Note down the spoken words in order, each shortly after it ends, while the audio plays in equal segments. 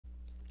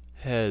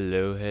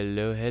Hello,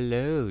 hello,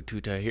 hello.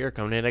 Tuta here,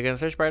 coming in again,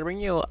 search to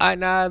bring you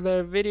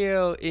another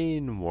video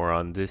in War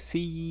on the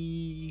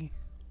Sea.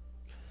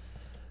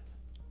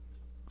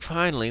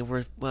 Finally,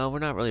 we're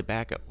not really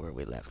back up where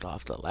we left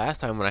off the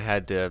last time when I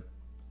had to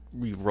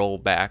re-roll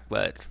back,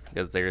 but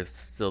because there's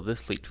still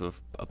this fleet to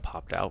have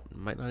popped out, it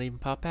might not even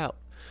pop out.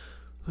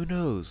 Who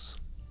knows?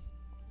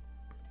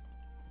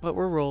 But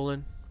we're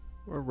rolling.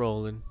 We're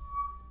rolling.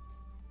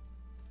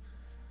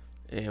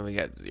 And we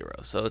got 0.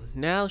 So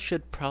now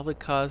should probably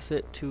cause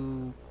it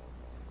to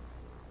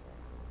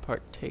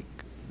partake.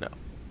 No.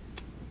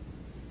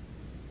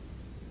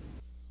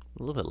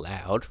 A little bit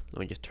loud. Let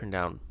me just turn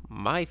down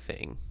my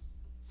thing.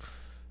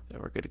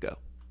 And we're good to go.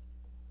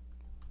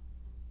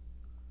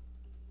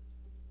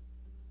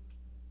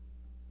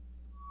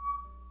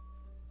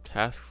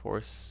 Task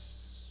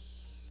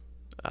force.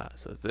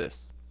 So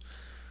this.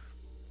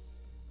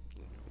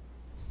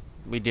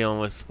 We dealing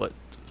with what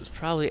was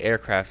probably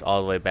aircraft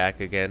all the way back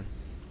again.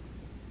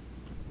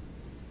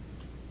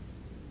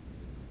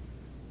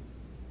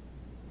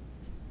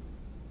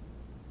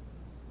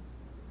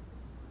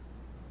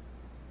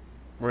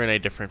 We're in a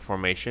different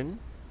formation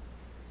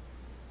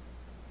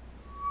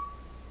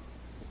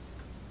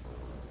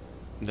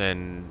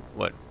than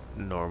what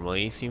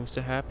normally seems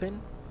to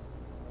happen.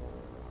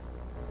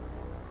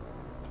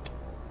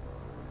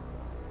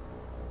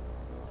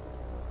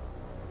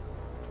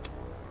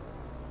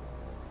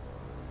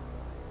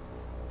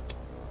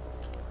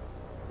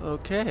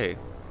 Okay.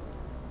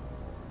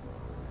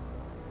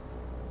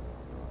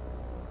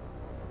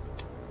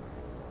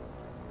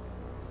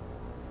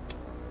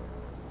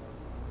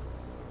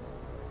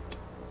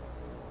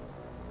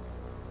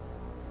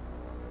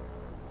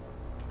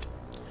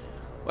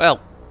 Well,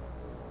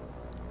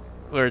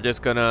 we're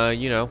just gonna,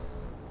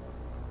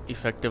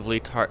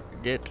 effectively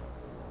target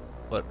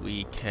what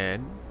we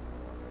can.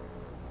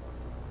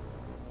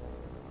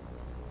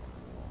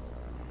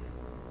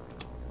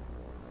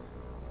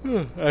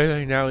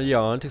 I now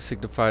yawn to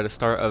signify the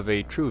start of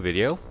a true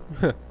video.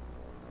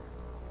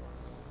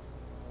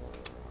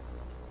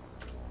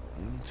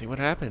 See what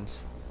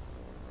happens.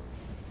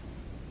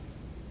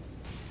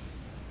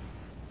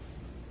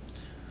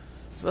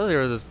 So there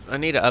was I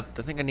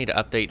think I need to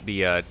update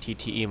the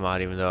TTE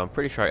mod, even though I'm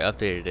pretty sure I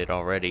updated it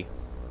already.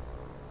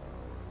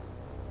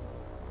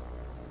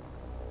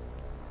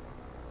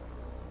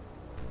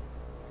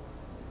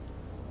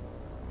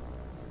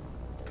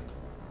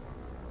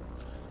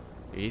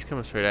 He's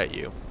coming straight at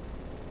you.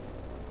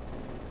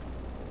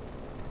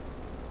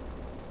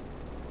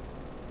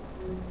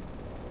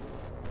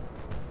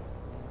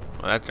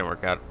 Well, that didn't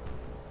work out.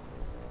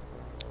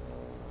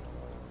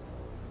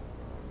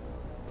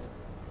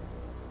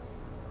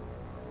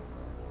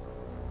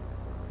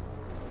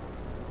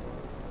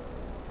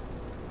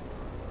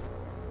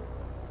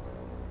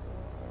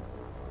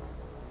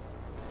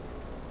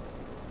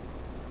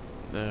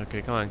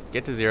 Okay, come on.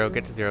 Get to 0,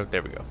 get to 0.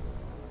 There we go.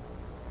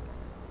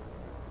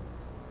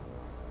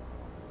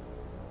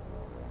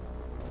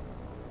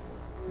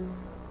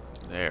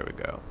 There we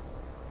go.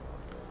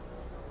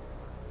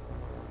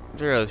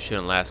 0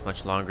 shouldn't last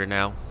much longer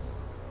now.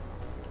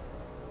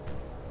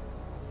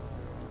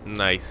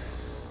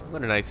 Nice.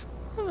 What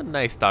a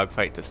nice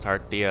dogfight to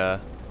start the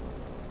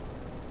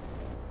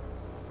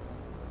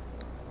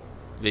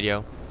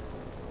video.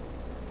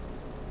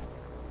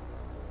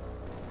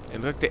 It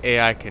looks like the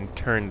AI can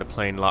turn the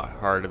plane a lot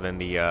harder than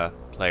the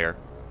player,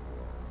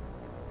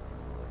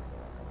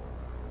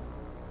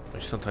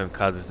 which sometimes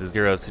causes the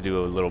Zeros to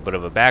do a little bit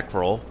of a back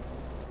roll.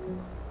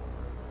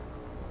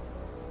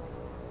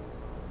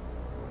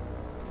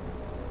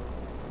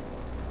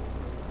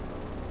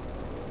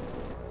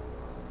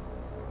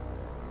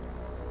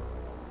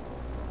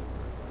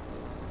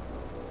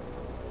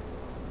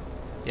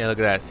 Yeah, look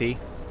at that, see?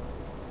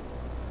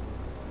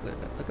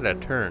 Look at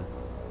that turn.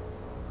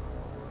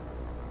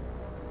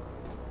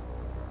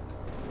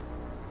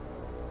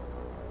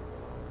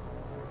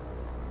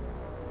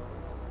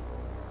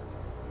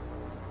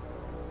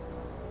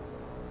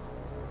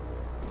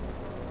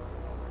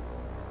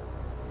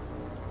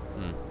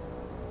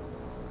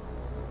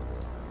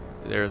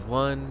 There's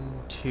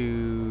 1,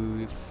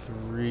 2,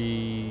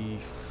 3,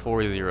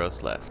 4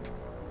 Zeros left.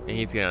 And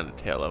he's getting on the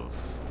tail of...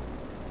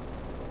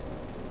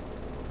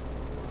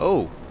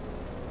 Oh!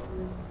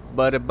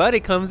 But a buddy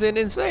comes in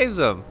and saves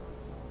him!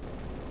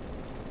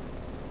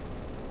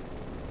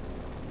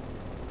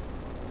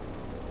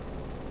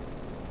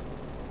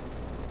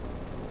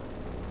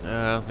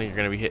 I don't think you're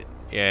gonna be hit.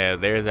 Yeah,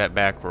 there's that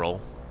back roll.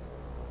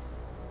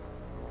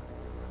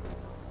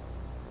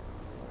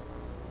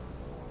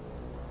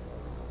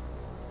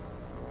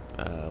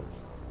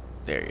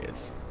 There he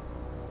is.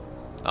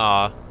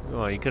 Aw,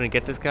 oh, you couldn't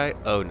get this guy?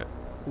 Oh no.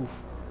 Oof.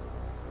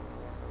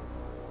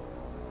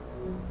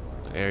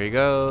 There he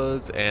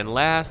goes. And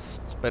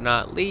last but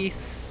not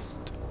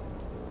least,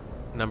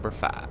 number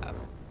 5.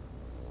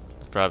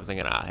 Probably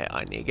thinking,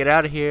 I need to get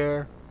out of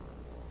here.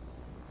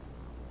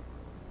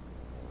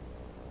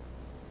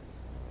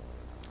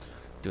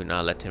 Do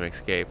not let him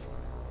escape.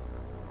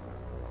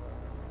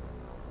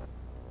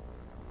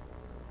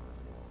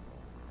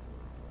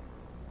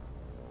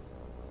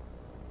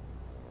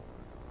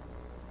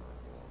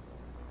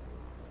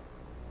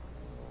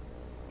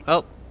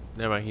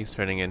 Never mind, he's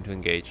turning in to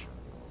engage.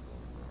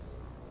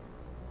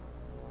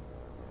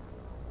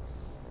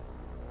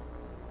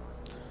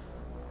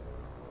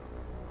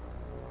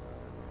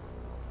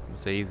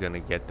 So he's gonna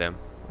get them.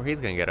 Or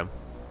he's gonna get them.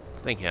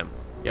 I think him.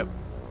 Yep.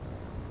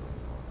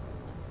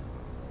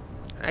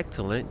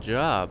 Excellent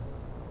job.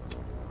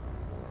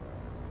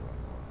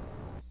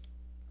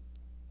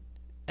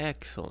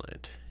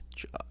 Excellent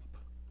job.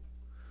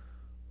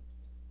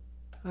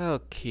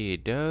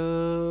 Okie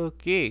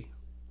dokie.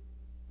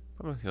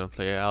 I'm gonna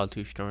play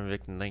Altitude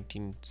Stormvik in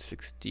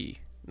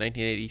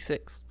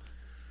 1986.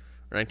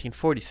 Or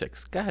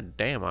 1946. God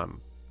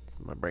damn,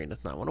 my brain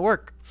does not want to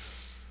work.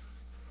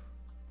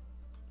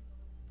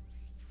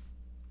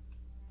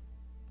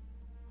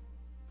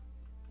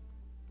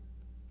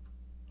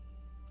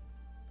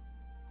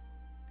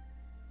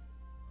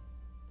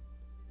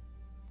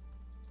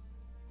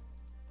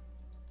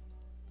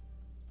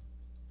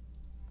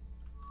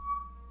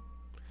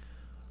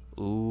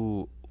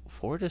 Ooh,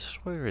 4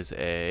 destroyers,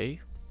 eh?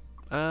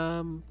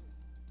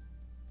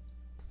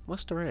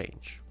 What's the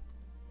range?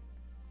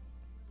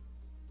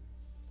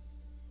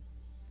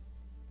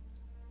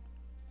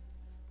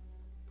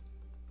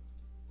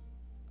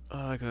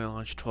 Oh, I can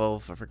launch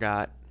 12, I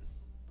forgot.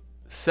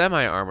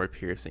 Semi-armor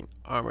piercing.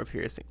 Armor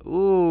piercing.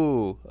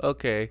 Ooh,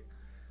 okay.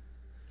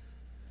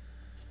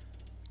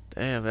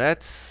 Damn,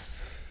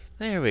 that's...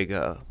 There we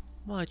go.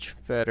 Much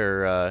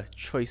better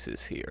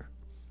choices here.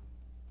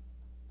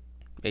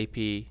 AP,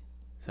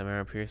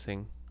 semi-armor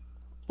piercing.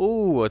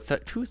 Ooh, it's a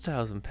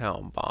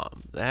 2,000-pound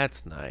bomb.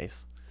 That's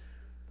nice.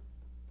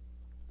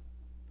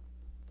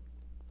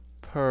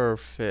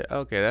 Perfect.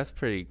 Okay, that's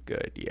pretty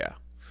good, yeah.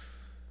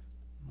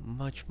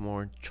 Much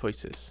more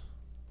choices.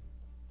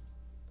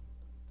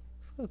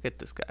 Let's go get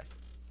this guy.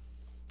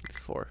 It's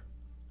 4.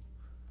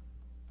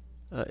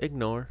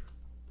 Ignore.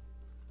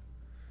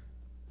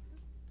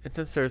 And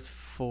since there's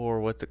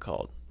 4, what's it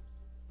called?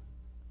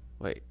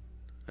 Wait,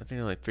 I think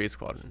only 3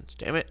 squadrons.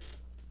 Damn it.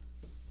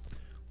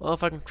 Well,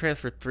 if I can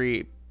transfer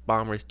 3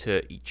 bombers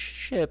to each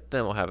ship,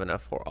 then we'll have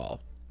enough for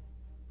all.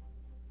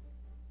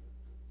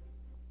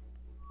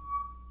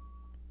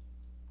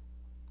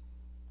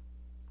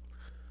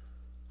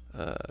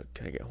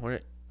 Can I get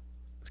Hornet?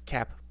 It's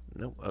Cap.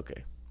 Nope.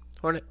 Okay.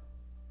 Hornet.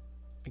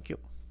 Thank you.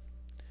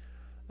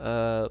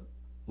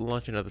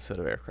 Launch another set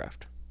of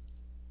aircraft.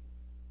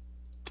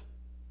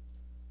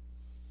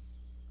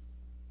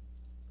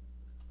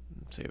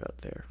 Save out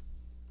there.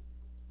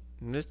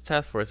 And this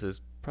task force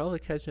is probably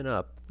catching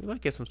up. We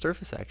might get some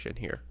surface action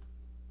here.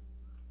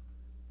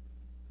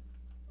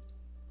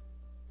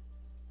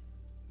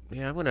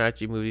 Yeah, I'm going to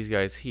actually move these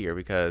guys here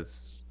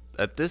because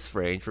at this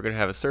range we're going to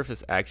have a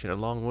surface action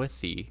along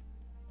with the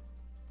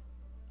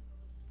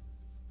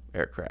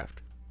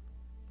aircraft.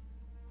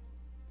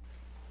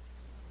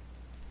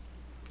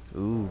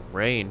 Ooh,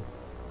 rain.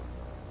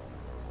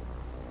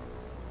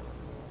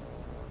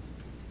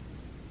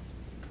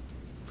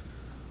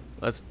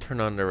 Let's turn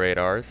on the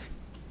radars.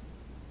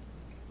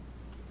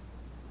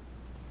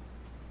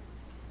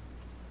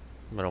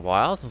 It's been a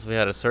while since we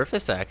had a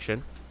surface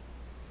action.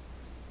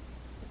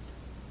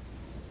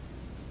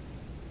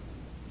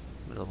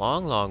 Been a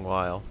long, long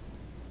while.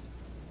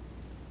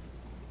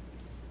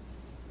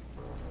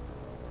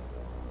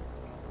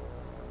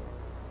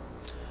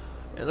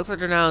 It looks like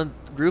they're now in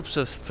groups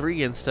of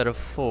 3 instead of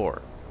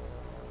 4.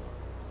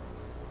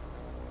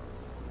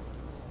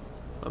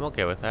 I'm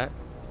okay with that.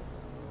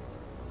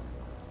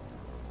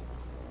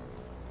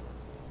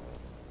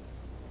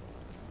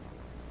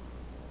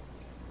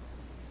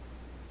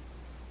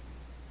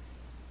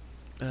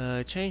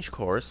 Change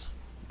course.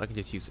 I can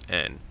just use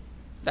N.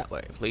 That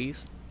way,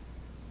 please.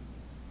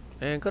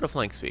 And go to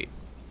flank speed.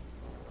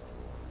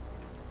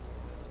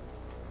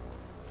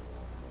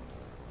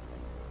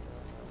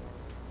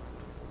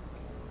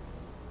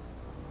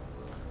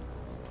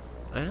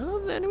 I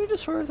know the enemy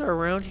destroyers are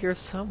around here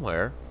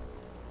somewhere.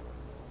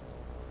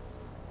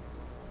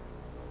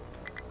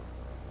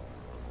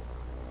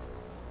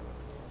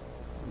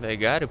 They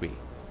gotta be.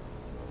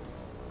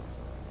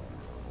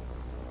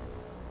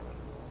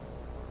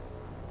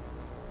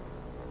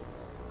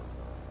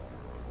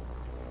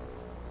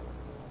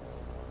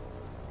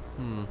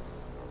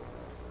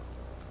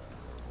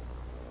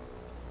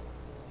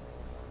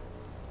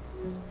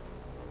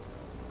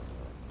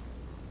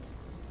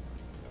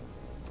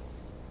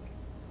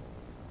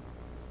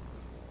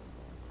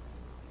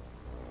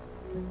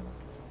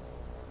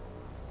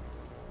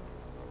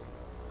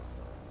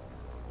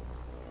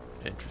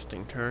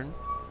 Interesting turn.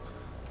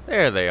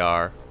 There they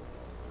are.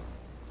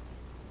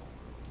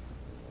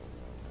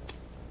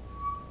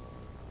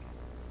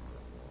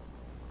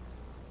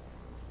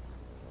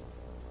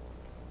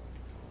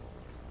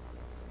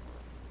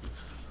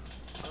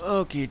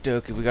 Okie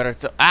dokie, we got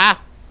ourselves.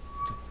 Ah!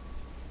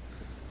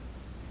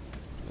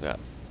 We got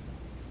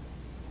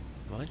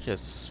a bunch of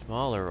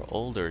smaller,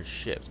 older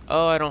ships.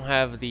 Oh, I don't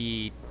have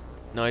the.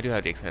 No, I do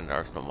have the expanded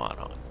arsenal mod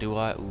on. Do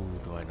I? Ooh,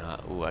 do I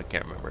not? Ooh, I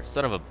can't remember.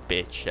 Son of a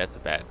bitch, that's a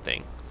bad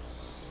thing.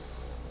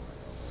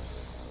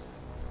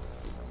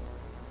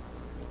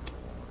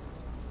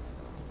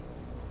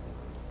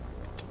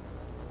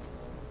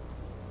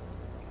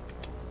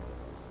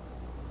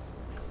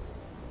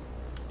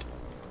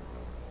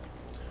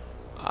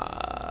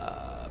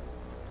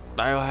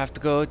 I'll have to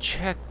go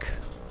check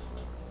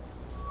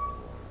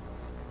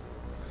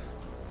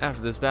after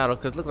this battle,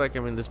 because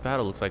this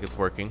battle looks like it's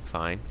working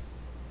fine.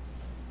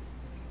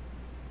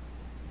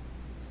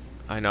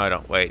 I know I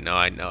don't, wait, no,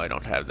 I know I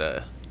don't have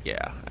the,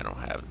 yeah, I don't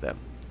have them.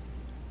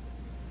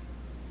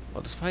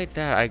 Well, despite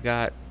that, I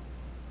got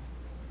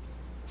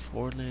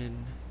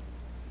Forlin.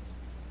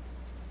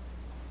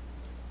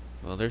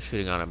 Well, they're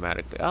shooting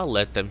automatically. I'll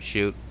let them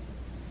shoot.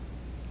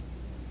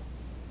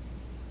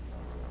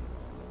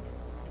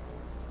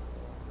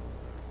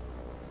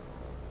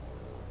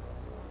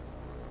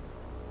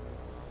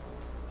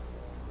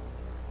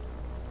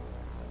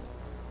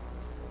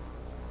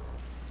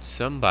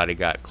 Somebody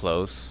got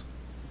close.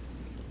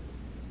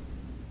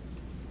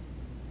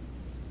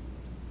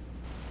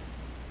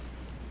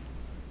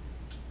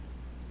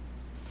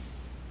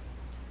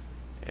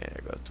 And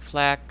there goes the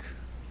flak.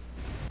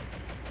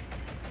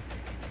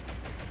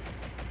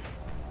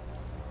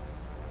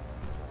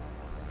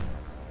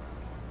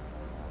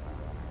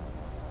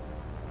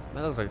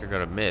 That looks like they're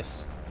gonna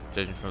miss.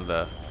 Judging from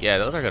the... Yeah,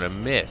 those are gonna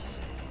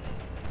miss.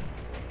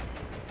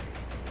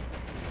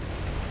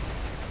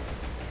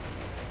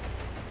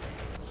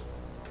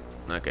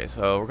 Okay,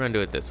 so we're gonna do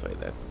it this way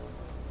then.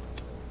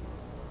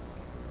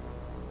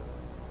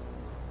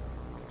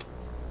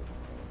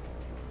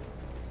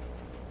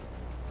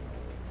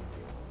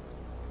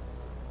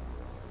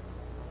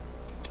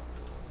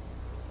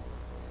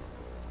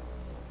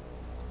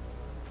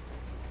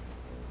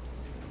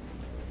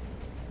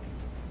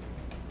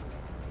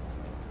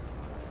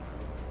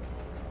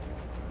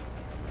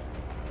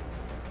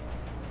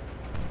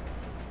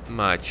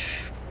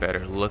 Much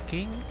better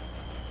looking.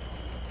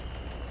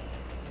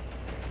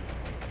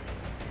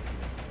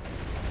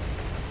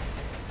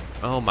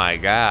 Oh my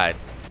god.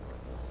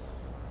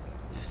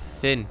 Just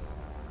thin.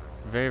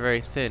 Very, very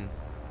thin.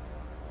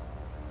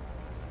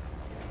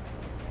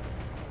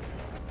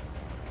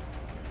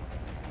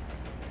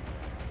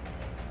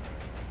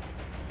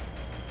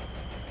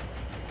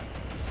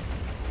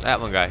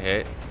 That one got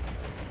hit.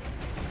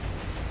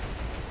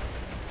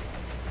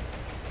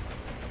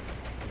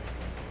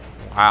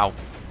 Wow.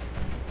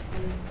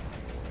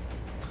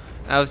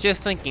 I was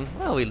just thinking,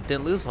 well, we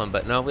didn't lose one,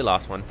 but no, we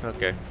lost one.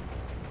 Okay.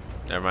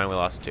 Never mind, we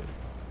lost two.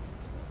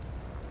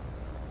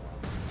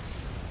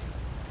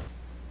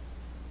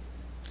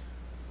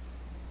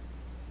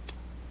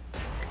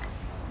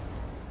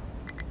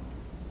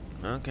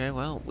 Okay,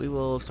 well, we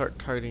will start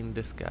targeting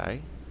this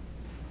guy.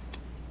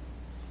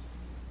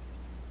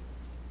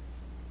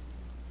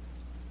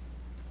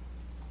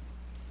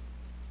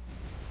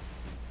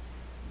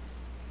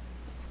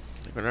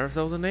 We're gonna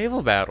ourselves a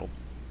naval battle.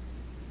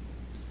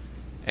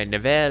 A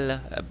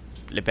naval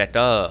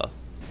battle.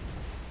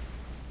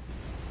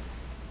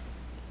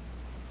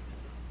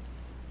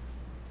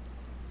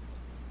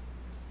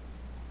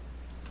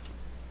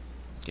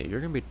 Okay,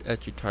 you're gonna be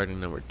actually targeting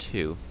number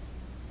 2.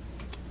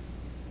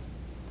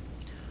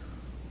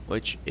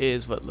 Which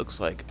is what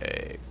looks like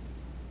a...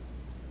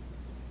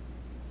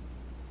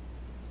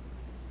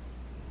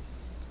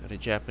 It's got a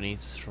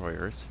Japanese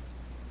destroyers.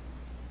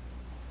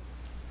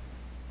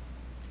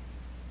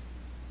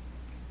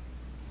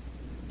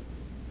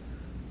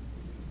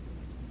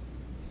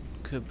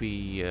 Could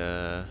be,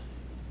 I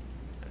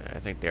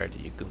think they are the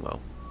Yakumo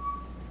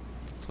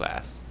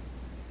class.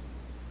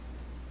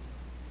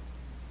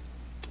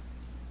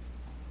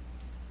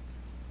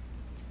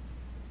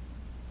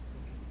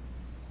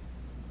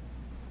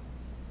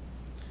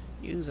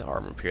 Use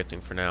armor piercing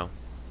for now.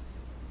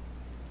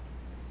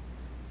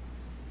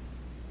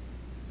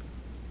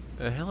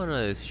 Helena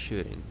is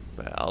shooting,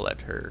 but I'll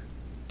let her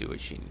do what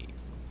she needs.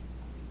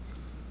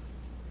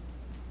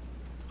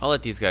 I'll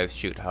let these guys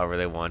shoot however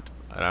they want,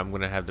 and I'm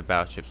gonna have the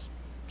battleships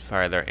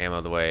fire their ammo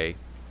the way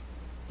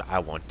I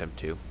want them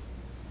to.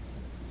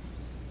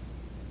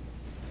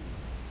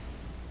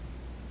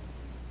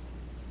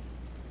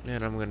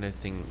 And I'm gonna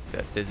think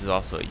that this is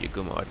also a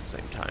Yakumo at the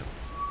same time.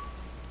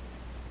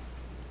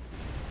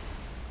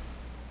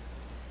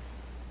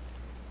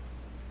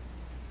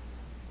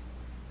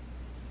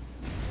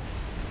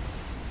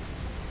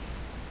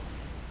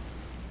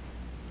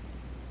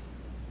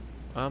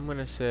 I'm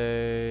gonna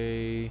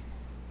say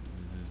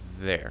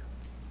there.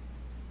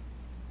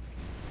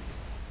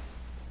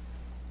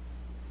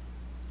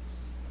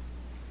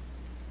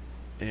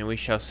 And we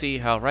shall see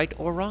how right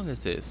or wrong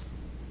this is.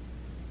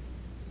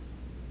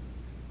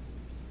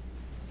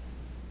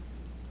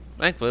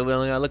 Thankfully, we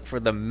only gotta look for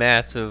the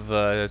massive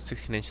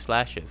 16-inch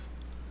splashes.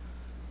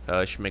 So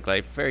it should make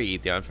life very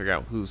easy on figuring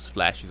out whose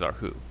splashes are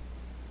who.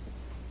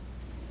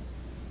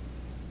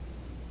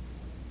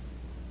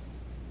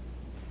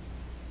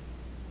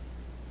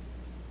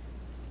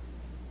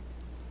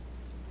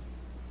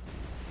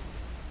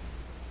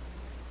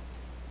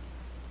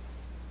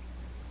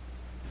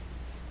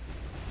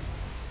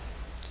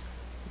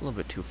 A little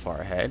bit too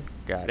far ahead.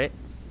 Got it.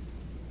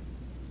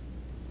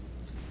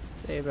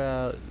 Say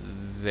about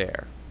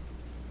there.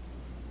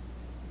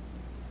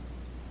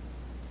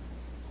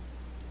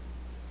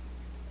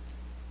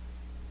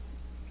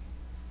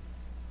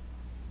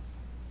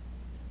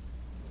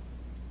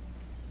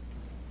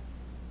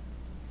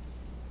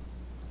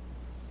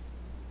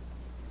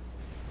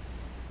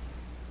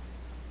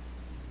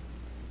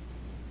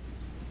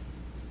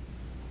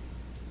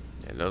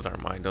 And those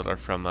aren't mine. Those are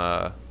from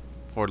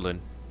Fordland.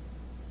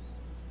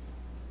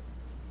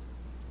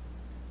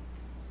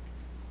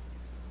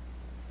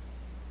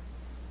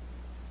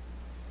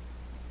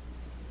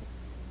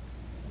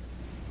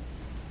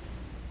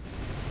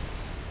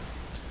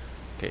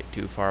 Okay,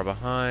 too far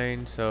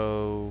behind,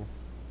 so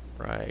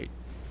right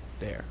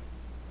there.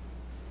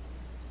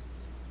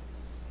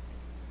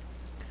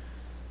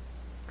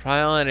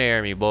 Trial and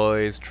error, me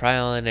boys.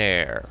 Trial and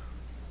error.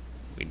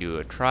 We do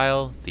a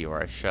trial, see where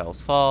our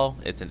shells fall.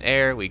 It's an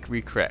error, we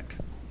recorrect.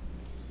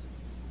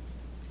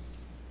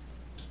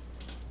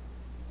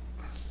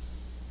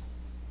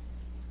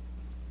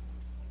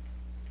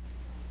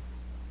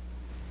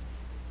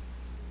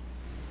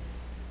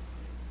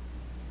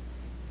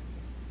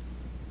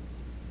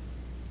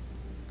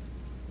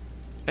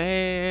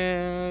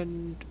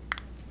 And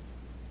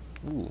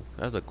ooh,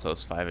 that was a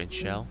close 5-inch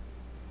shell.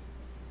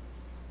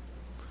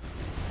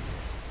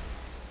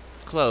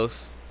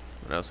 Close.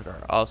 What else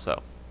are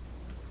also?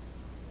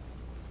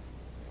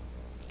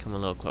 Come a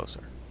little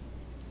closer.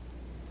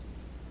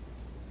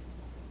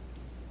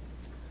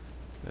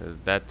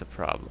 That's the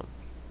problem.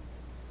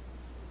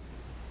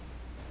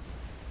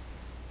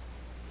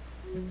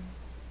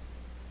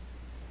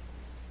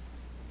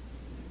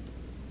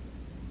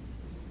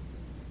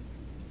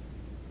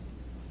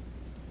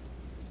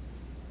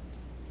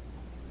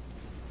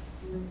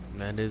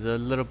 That is a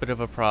little bit of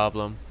a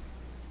problem.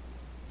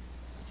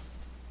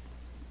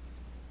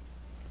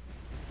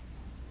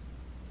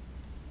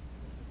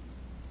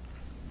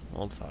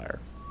 Hold fire.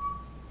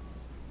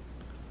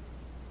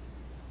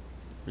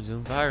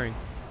 Resume firing.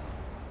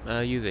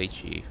 Use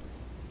HE.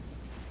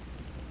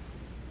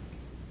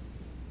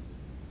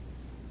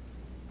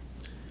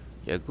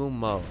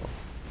 Yagumo.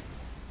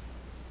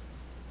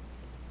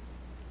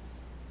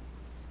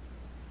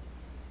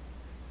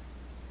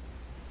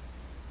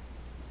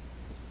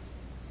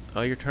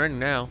 Oh, you're turning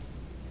now.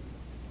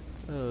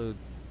 Oh,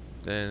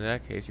 then in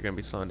that case, you're gonna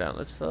be slowing down.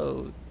 Let's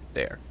slow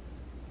there.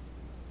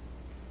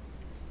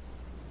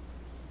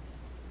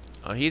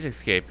 Oh, he's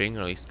escaping,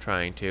 or at least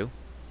trying to.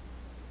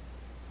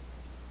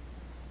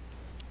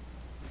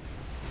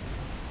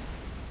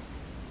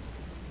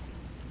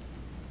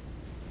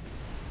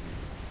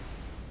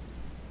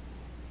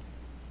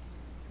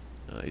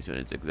 Oh, he's doing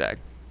a zigzag.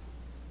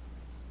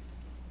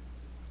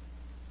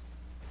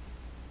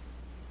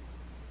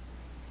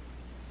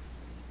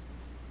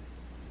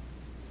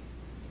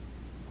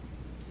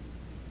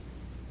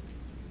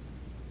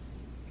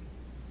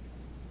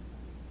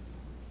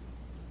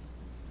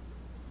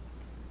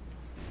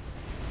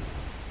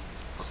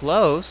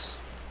 Close?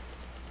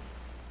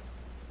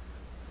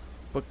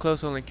 But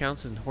close only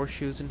counts in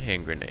horseshoes and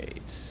hand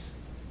grenades.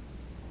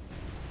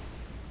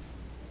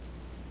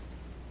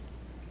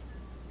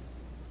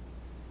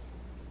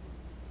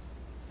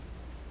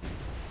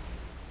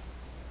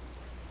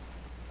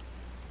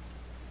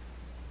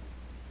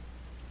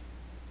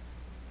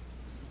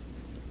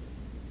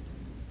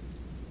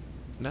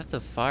 That's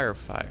a fire,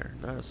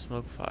 not a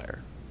smoke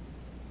fire.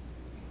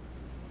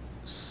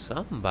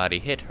 Somebody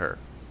hit her.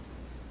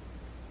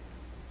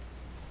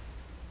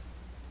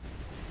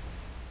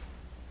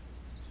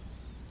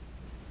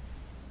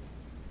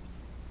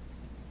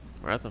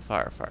 Or that's a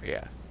fire,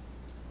 yeah.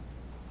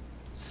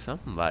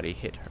 Somebody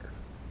hit her.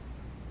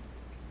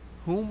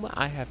 Whom?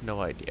 I have no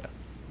idea.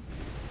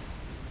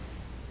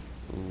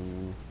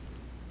 Ooh.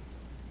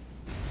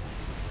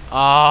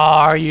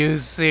 Are you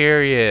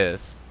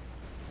serious?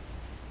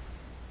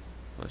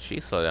 Well, she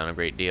slowed down a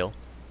great deal.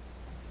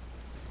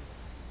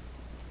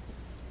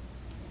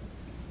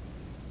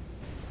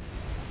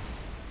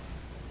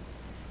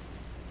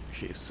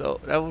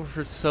 That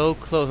was so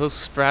close. Those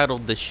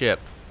straddled the ship.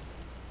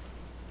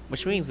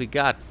 Which means we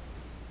got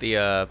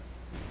the,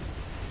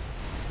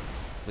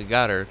 we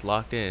got her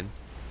locked in.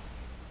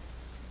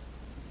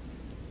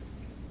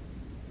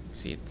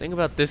 See, the thing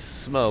about this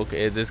smoke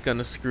is it's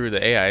gonna screw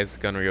the AI's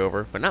gunnery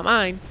over, but not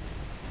mine.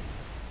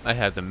 I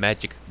have the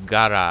magic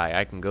god eye.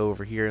 I can go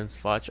over here and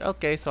watch.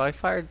 Okay, so I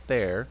fired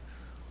there.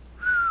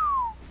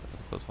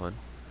 That was fun.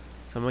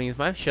 So I'm gonna use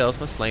my shells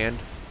must land.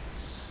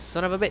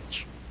 Son of a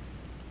bitch.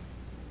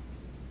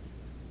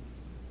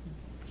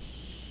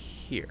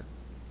 Here.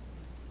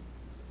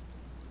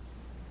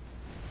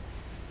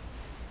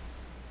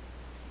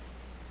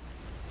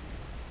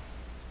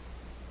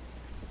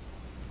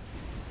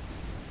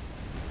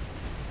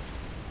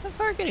 The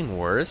fire getting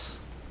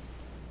worse.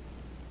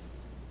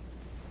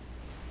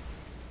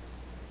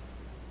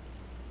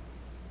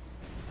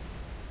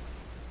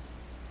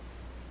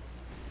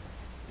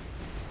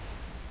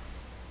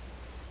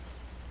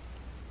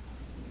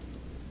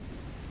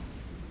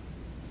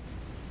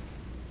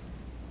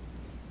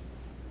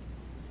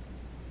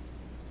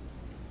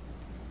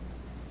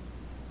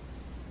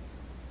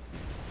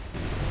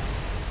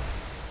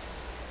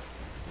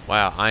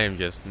 Wow, I am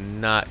just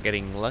not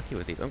getting lucky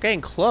with these. I'm getting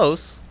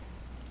close.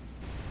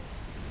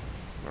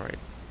 Alright,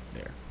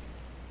 there.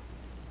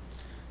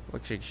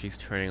 Looks like she's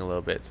turning a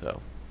little bit,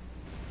 so.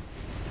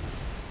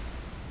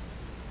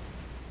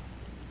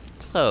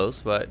 Close,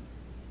 but.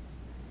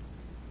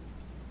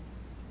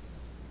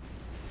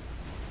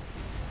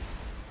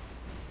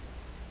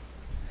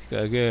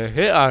 Gotta get a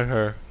hit on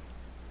her.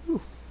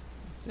 Whew.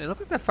 It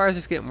looks like that fire's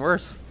just getting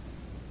worse.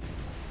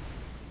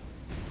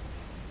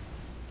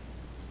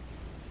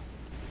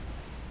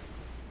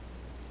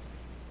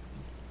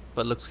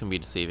 But looks can be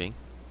deceiving.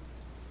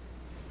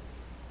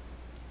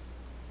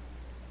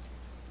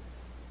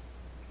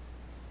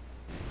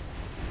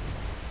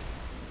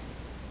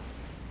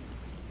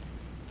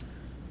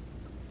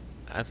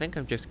 I think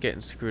I'm just getting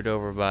screwed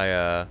over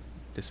by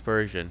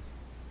dispersion.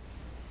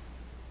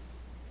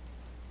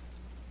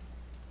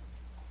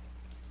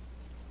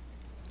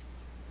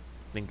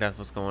 I think that's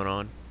what's going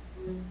on.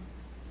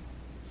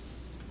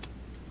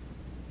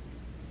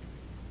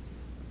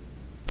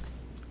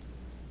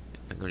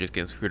 I think I'm just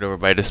getting screwed over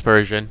by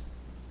dispersion.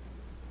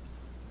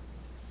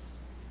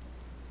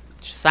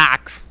 Which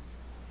sucks.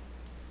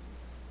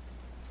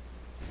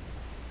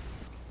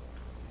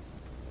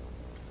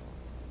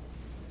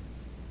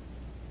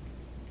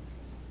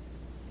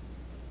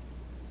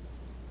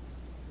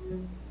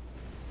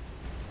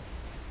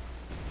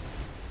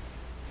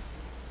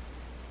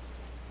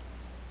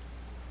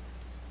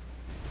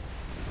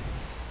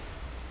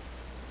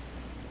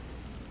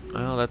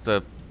 Well, that's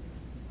a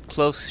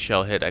close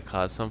shell hit that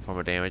caused some form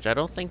of damage. I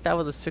don't think that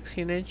was a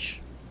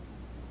 16-inch.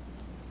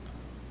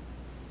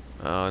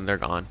 Oh, and they're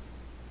gone.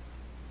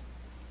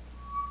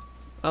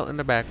 Oh, in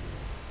the back.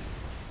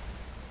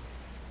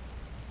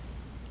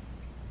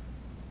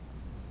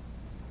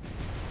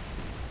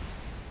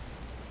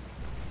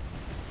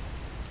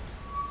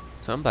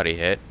 Somebody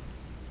hit.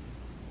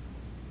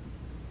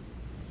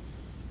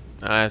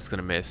 Ah, it's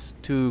gonna miss.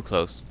 Too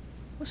close.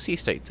 What sea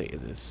state say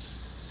is this?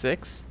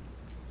 6?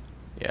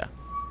 Yeah.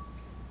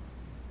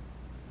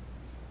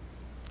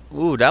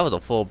 Ooh, that was a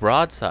full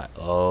broadside.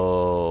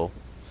 Oh.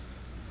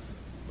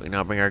 We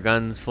now bring our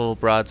guns, full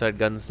broadside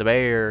guns to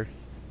bear.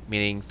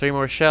 Meaning 3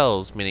 more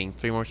shells, meaning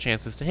 3 more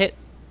chances to hit.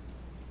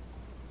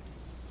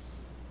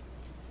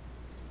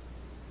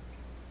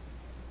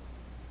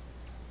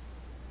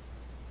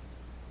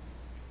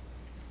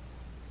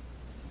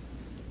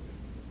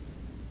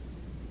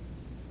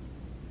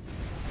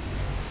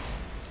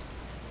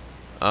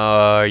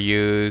 Are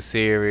you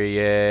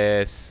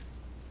serious?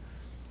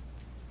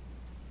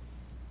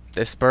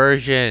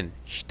 Dispersion.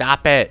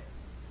 Stop it.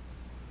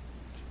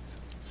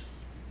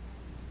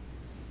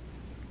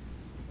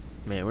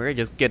 Man, we're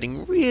just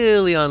getting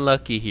really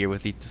unlucky here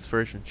with these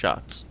dispersion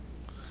shots.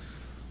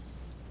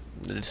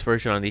 The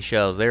dispersion on these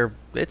shells,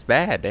 it's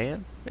bad,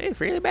 Dan.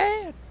 It's really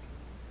bad.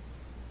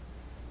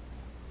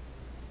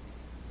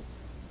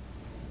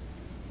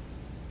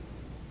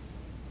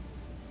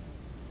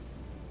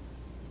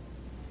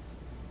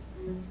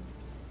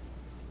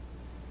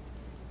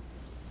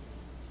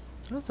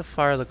 How's the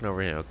fire looking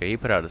over here? Okay, he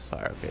put out his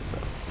fire. Okay, so.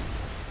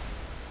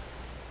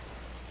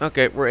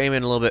 Okay, we're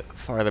aiming a little bit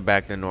farther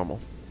back than normal.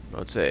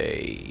 Let's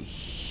say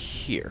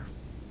here.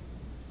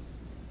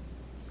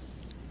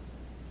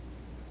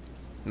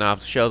 Now,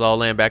 if the shells all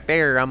land back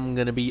there, I'm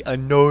gonna be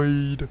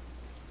annoyed.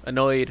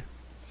 Annoyed.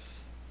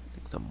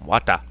 Some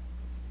water.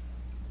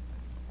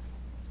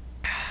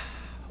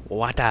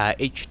 Water,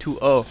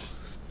 H2O.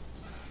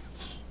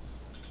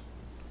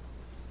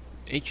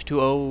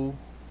 H2O.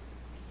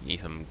 Need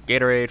some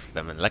Gatorade for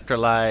them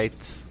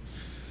electrolytes.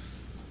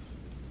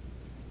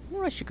 I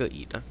wonder if I should go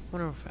eat. I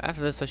wonder if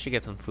after this I should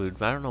get some food,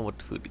 but I don't know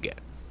what food to get.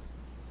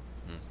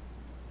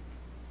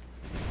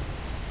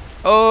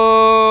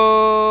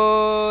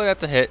 Oh,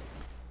 that's a hit.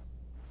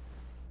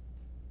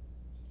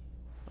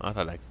 Oh, I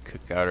thought I could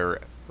out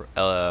her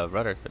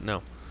rudder, but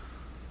no.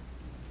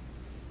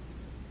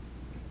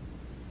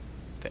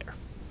 There.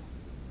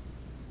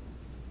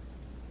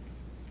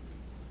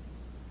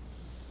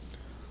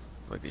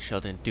 Like the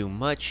shell didn't do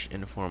much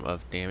in the form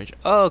of damage.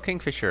 Oh,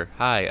 Kingfisher.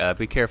 Hi.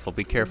 Be careful.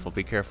 Be careful.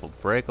 Be careful.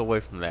 Break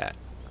away from that.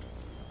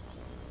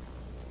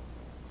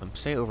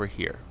 Stay over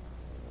here.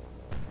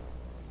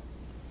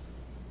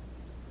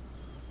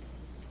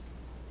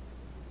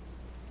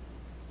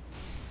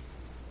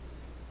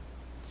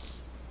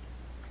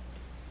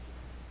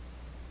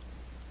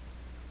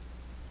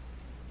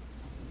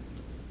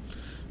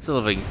 Still,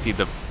 if I can see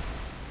the.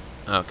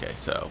 Okay,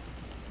 so.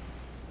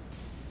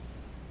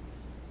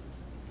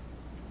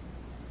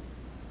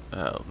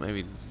 Oh,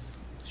 maybe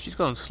she's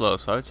going slow,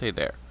 so I would say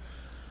there.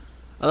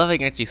 I love how I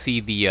can actually see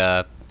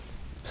the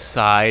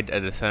side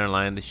of the center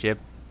line of the ship.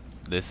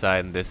 This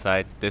side and this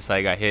side. This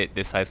side got hit.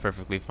 This side's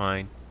perfectly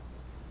fine.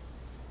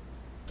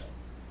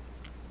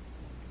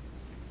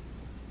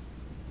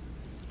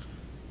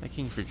 That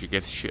Kingfisher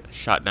gets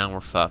shot down, we're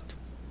fucked.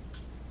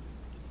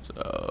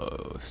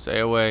 So stay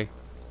away.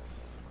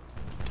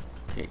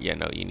 Okay, yeah,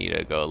 no, you need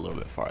to go a little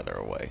bit farther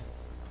away.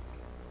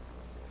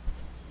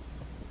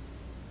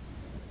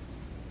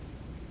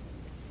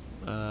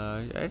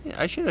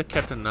 I should have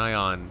kept an eye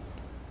on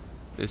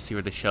to see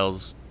where the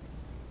shells.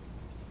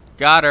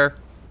 Got her.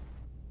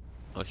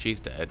 Oh, she's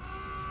dead.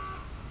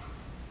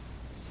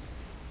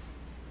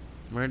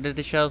 Where did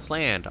the shells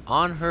land?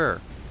 On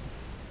her.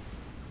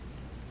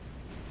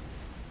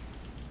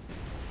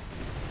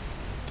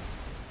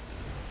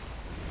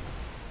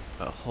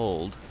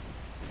 Hold.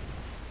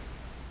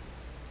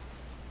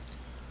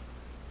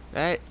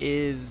 That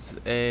is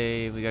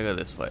a... We gotta go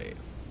this way.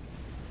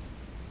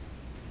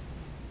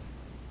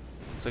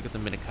 Let's look at the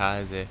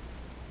Minakaze.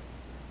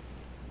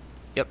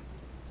 Yep.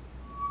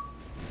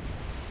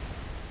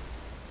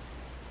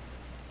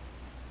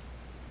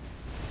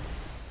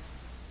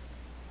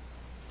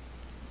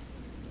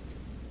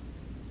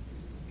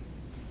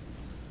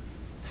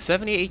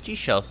 $78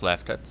 shells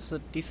left. That's a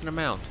decent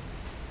amount.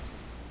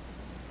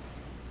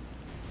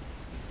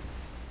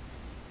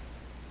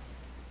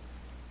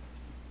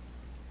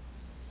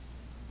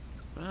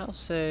 I'll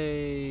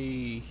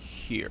say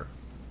here.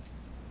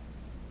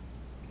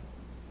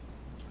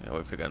 Yeah,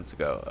 wait for the guns to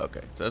go.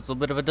 Okay, so that's a little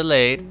bit of a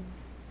delay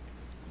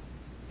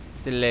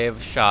of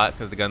a shot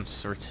because the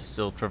guns are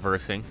still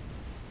traversing.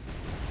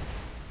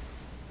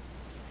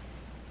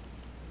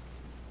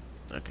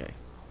 Okay.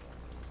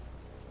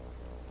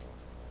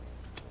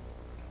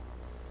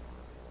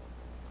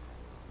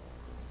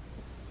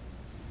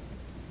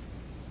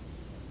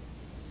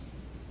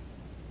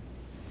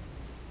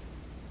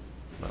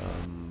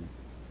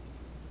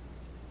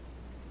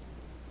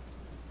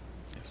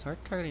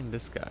 Start targeting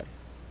this guy.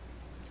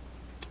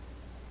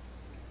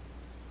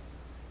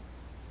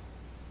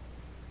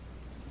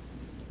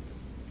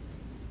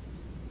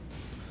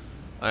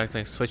 I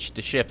accidentally switched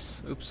to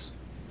ships. Oops.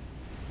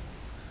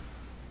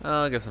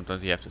 Oh, I guess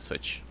sometimes you have to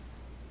switch.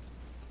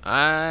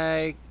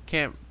 I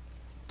can't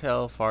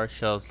tell if our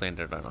shells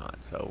landed or not,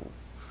 so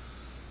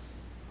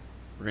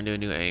we're gonna do a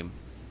new aim.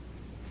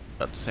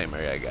 About the same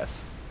area, I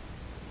guess.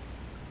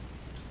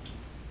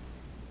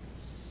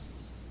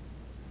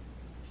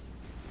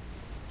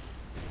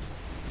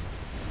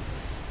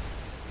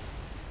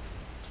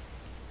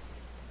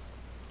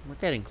 We're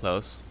getting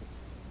close.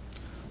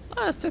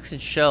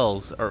 6-inch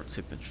shells, or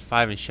 6-inch,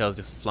 5-inch shells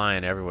just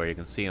flying everywhere. You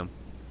can see them.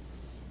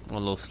 All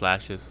little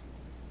slashes.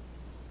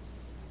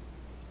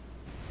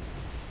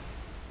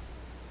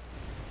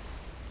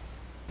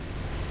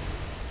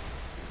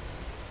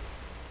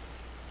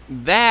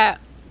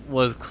 That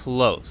was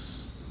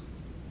close.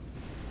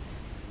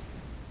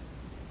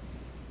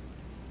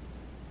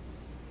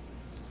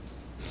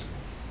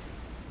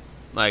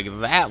 Like,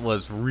 that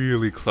was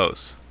really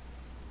close.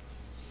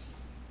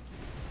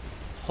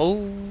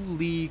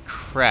 Holy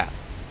crap.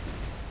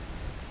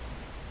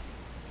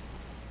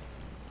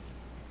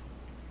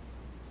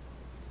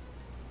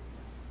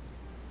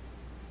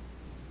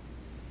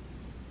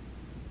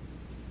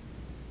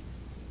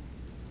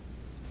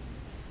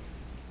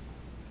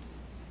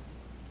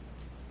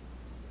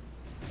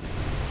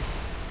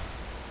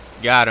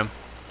 Got him.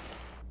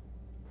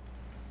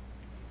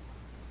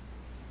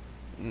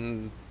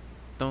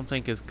 Don't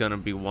think it's gonna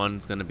be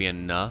one's gonna be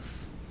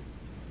enough.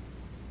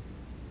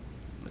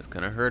 It's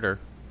gonna hurt her.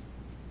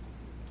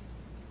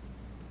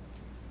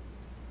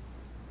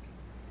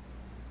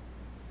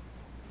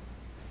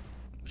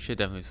 Should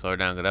definitely slow her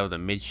down because that was a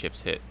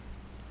midships hit.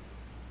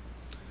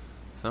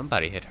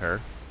 Somebody hit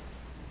her.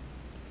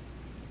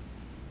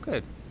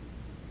 Good.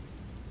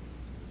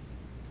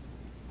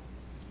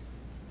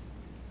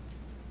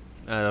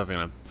 I was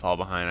gonna fall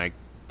behind. I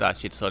thought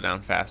she'd slow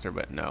down faster,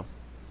 but no.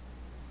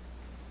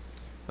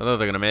 Although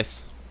they're gonna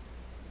miss.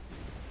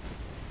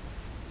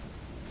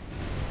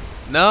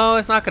 No,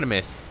 it's not gonna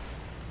miss.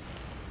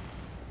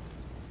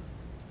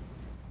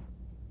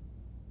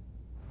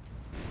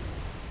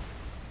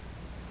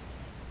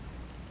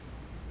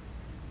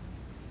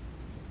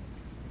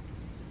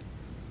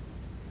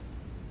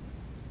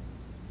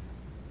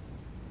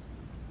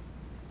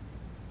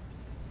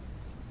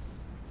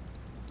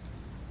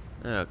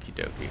 Okie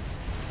dokie.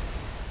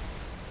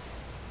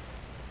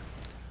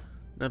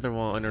 Another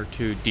one or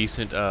two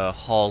decent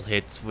hull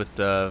hits with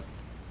the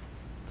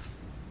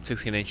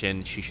 16-inch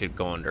and she should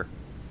go under.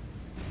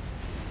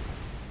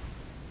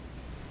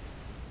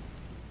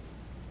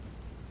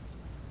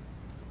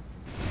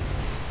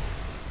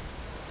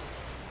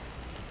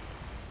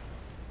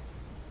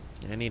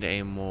 I need to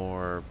aim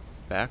more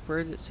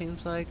backwards, it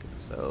seems like.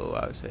 So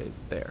I would say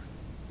there.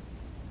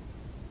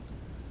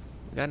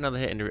 We got another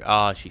hit in the...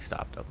 Oh, she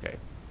stopped. Okay.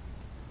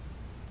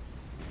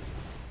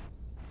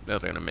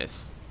 Those are gonna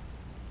miss.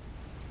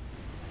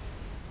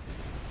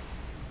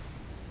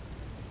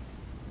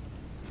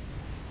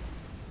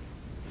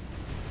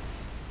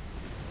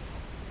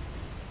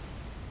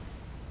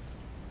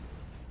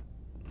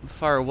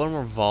 Fire one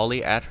more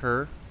volley at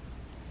her.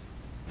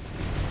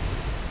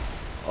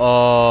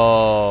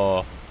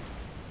 Oh,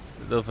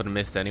 those would have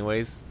missed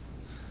anyways.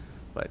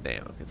 But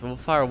damn. Okay, so we'll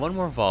fire one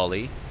more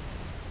volley.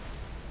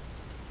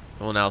 And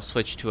we'll now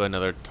switch to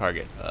another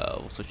target.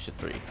 We'll switch to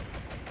 3.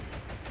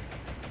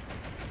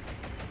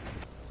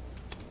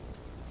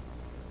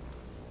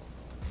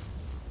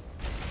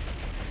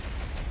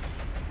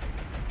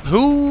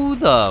 Who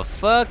the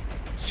fuck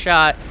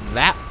shot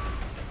that?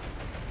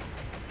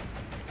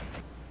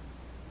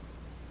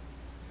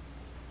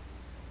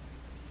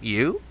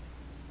 You?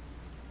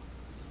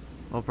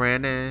 Oh,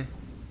 Brandon.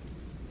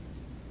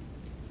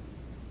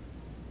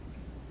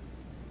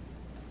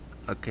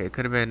 Okay, it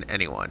could have been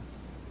anyone.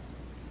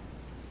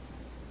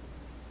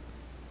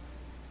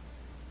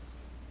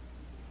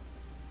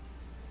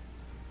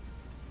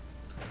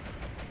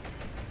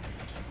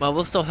 Well,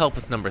 we'll still help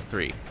with number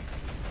 3.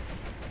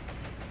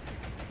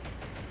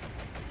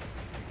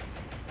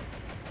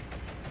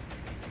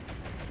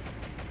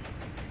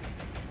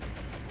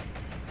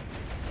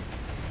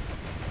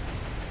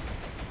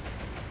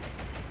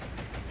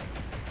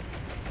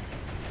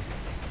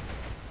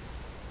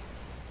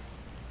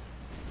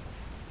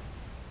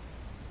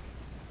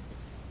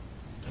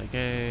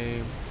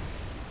 Game.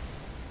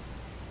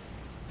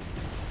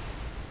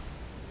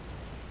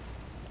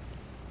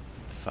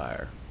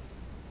 Fire.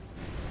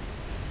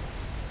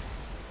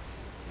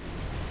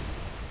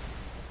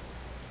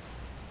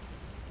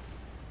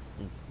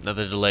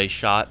 Another delay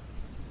shot.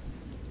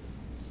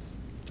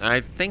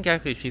 I think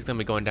actually she's gonna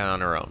be going down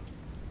on her own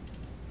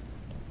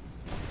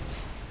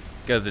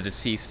because of the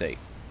sea state.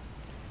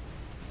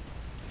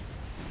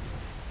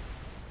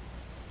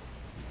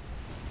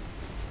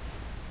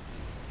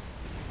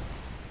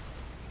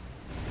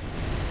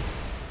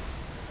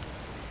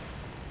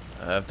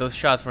 If those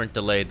shots weren't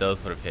delayed,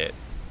 those would have hit.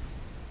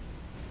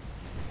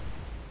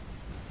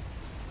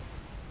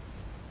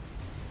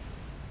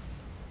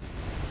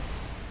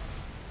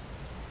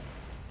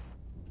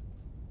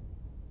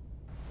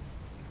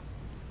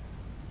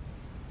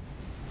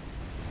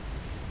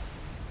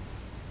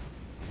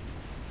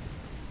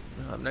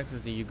 Up next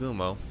is the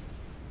Yugumo.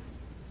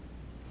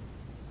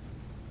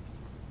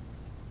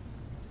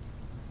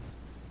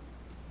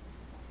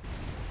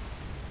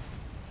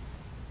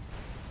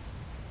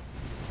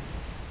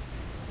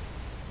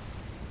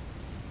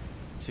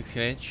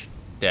 .16"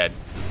 dead.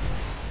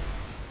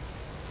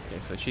 Okay,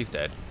 so she's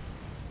dead.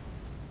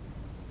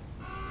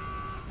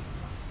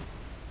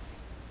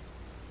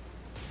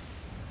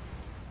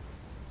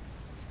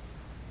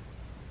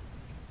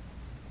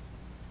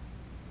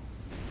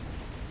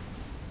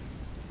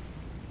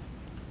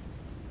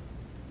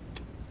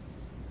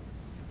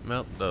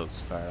 Well, those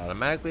fired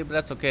automatically, but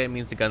that's okay. It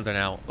means the guns are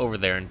now over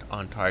there and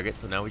on target,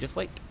 so now we just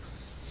wait.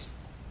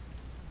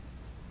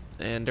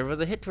 And there was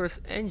a hit to her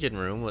engine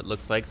room, what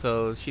looks like,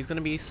 so she's going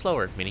to be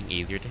slower, meaning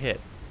easier to hit.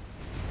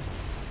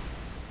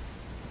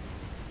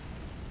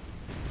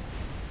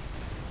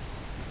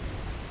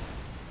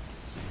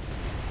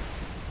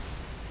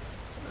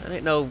 That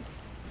ain't no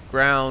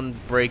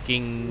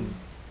ground-breaking,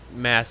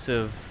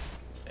 massive...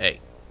 Hey.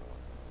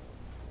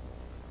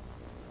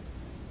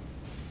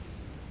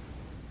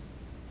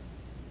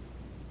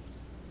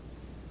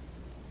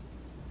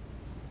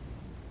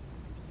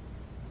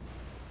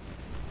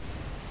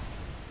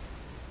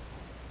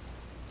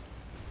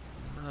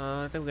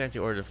 I think we actually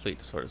ordered the fleet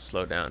to sort of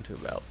slow down to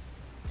about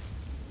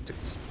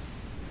 6.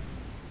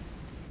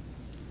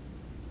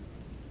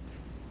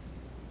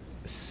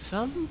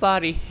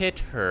 Somebody hit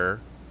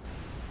her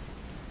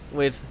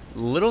with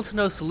little to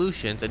no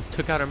solutions and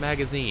took out her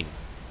magazine.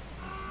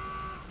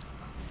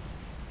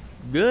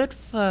 Good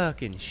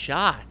fucking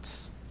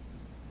shots.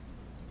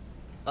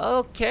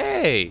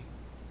 Okay.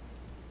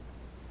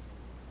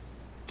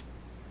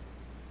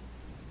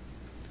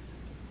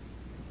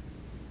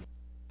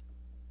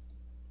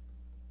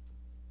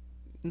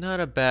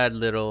 Not a bad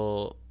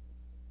little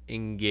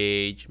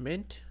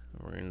engagement.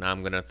 And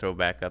I'm gonna throw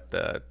back up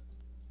the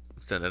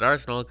Senate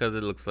Arsenal because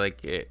it looks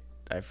like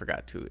I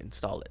forgot to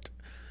install it.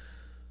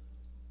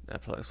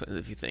 That probably explains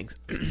a few things.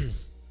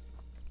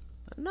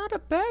 Not a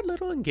bad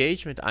little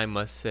engagement, I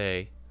must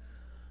say.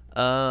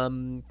 A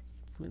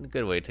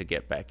good way to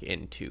get back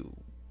into,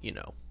 you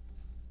know,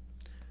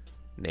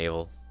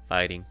 naval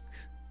fighting.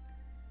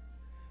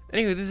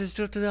 Anyway, this is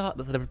Too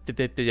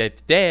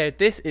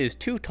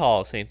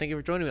Tall saying thank you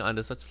for joining me on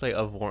this Let's Play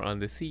of War on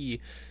the Sea.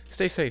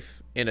 Stay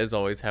safe, and as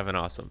always, have an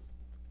awesome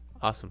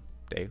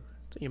day. Is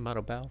that your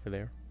model bow over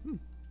there?